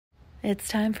It's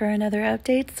time for another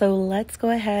update, so let's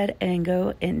go ahead and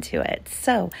go into it.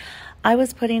 So, I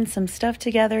was putting some stuff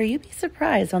together. You'd be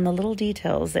surprised on the little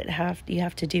details that you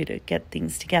have to do to get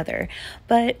things together.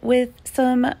 But with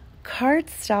some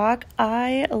cardstock,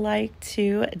 I like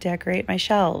to decorate my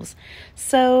shelves.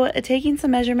 So, taking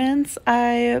some measurements,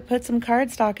 I put some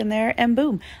cardstock in there, and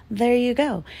boom, there you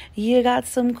go. You got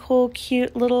some cool,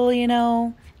 cute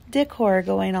little, decor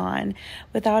going on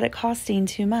without it costing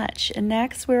too much. And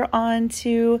next we're on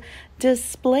to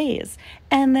displays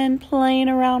and then playing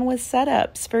around with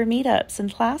setups for meetups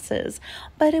and classes.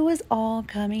 But it was all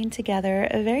coming together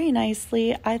very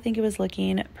nicely. I think it was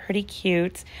looking pretty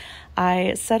cute.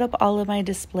 I set up all of my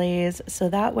displays so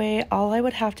that way all I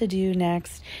would have to do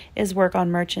next is work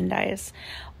on merchandise.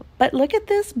 But look at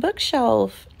this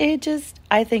bookshelf.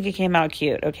 I think it came out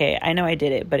cute. Okay, I know I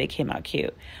did it, but it came out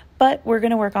cute. But we're going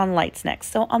to work on lights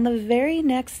next. So on the very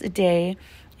next day,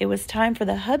 it was time for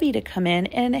the hubby to come in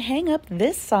and hang up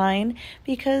this sign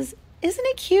because isn't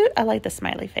it cute? I like the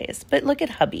smiley face, but look at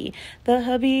hubby. The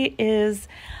hubby is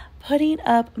putting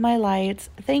up my lights.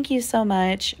 Thank you so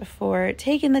much for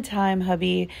taking the time,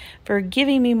 hubby, for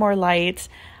giving me more lights.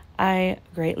 I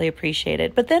greatly appreciate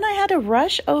it. But then I had to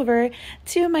rush over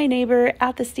to my neighbor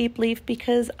at the Steep Leaf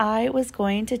because I was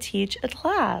going to teach a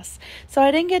class. So I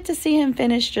didn't get to see him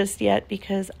finish just yet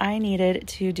because I needed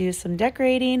to do some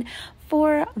decorating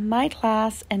for my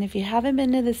class. And if you haven't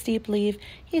been to the Steep Leaf,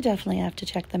 you definitely have to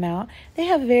check them out. They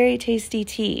have very tasty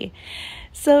tea.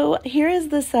 So here is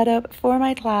the setup for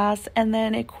my class, and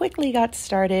then it quickly got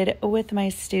started with my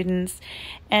students,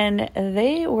 and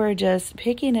they were just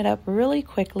picking it up really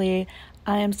quickly.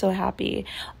 I am so happy.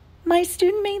 My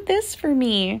student made this for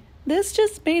me. This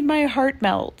just made my heart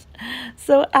melt.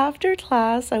 So after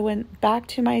class, I went back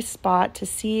to my spot to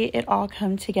see it all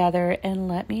come together, and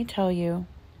let me tell you,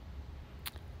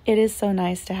 it is so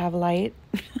nice to have light.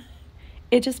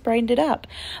 It just brightened it up.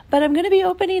 But I'm going to be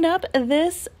opening up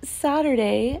this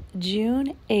Saturday,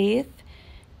 June 8th,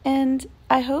 and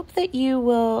I hope that you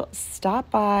will stop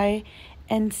by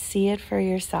and see it for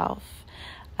yourself.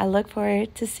 I look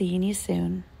forward to seeing you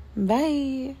soon.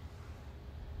 Bye.